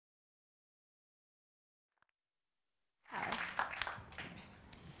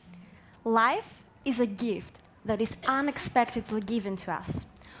Life is a gift that is unexpectedly given to us.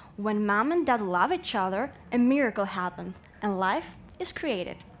 When mom and dad love each other, a miracle happens and life is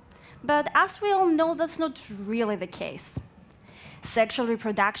created. But as we all know, that's not really the case. Sexual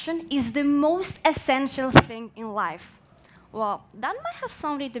reproduction is the most essential thing in life. Well, that might have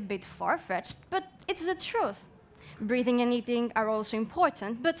sounded a bit far-fetched, but it's the truth. Breathing and eating are also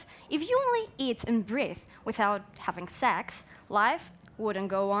important, but if you only eat and breathe without having sex, life wouldn't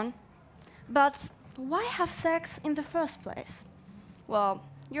go on. But why have sex in the first place? Well,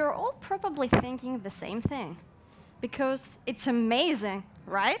 you're all probably thinking the same thing. Because it's amazing,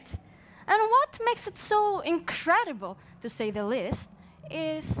 right? And what makes it so incredible, to say the least,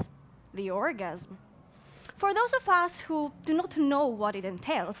 is the orgasm. For those of us who do not know what it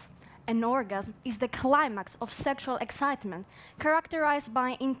entails, an orgasm is the climax of sexual excitement, characterized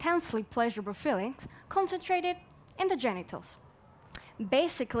by intensely pleasurable feelings concentrated in the genitals.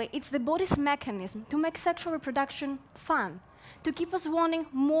 Basically, it's the body's mechanism to make sexual reproduction fun, to keep us wanting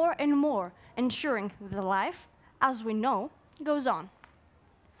more and more, ensuring that life, as we know, goes on.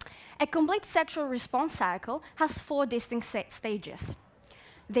 A complete sexual response cycle has 4 distinct stages.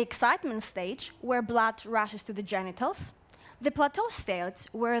 The excitement stage, where blood rushes to the genitals. The plateau stage,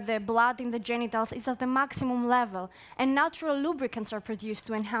 where the blood in the genitals is at the maximum level and natural lubricants are produced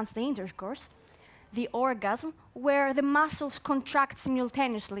to enhance the intercourse. The orgasm, where the muscles contract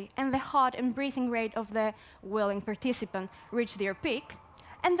simultaneously and the heart and breathing rate of the willing participant reach their peak.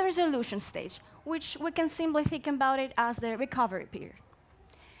 And the resolution stage, which we can simply think about it as the recovery period.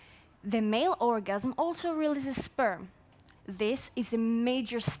 The male orgasm also releases sperm. This is a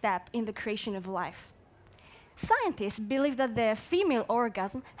major step in the creation of life. Scientists believe that the female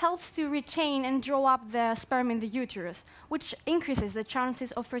orgasm helps to retain and draw up the sperm in the uterus, which increases the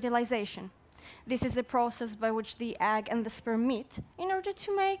chances of fertilization. This is the process by which the egg and the sperm meet in order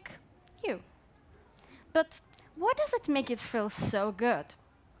to make you. But why does it make it feel so good?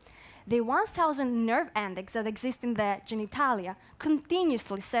 The 1,000 nerve endings that exist in the genitalia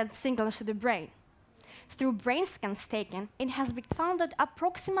continuously send signals to the brain. Through brain scans taken, it has been found that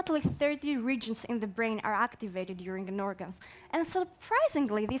approximately 30 regions in the brain are activated during an orgasm, and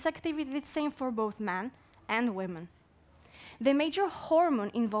surprisingly, this activity is the same for both men and women. The major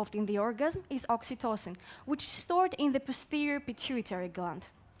hormone involved in the orgasm is oxytocin, which is stored in the posterior pituitary gland.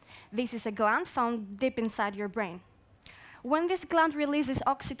 This is a gland found deep inside your brain. When this gland releases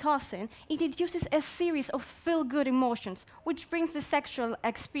oxytocin, it induces a series of feel-good emotions, which brings the sexual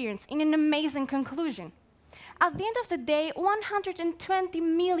experience in an amazing conclusion. At the end of the day, 120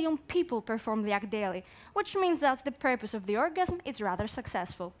 million people perform the act daily, which means that the purpose of the orgasm is rather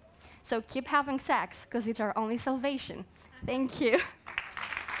successful. So keep having sex, because it's our only salvation. Thank you.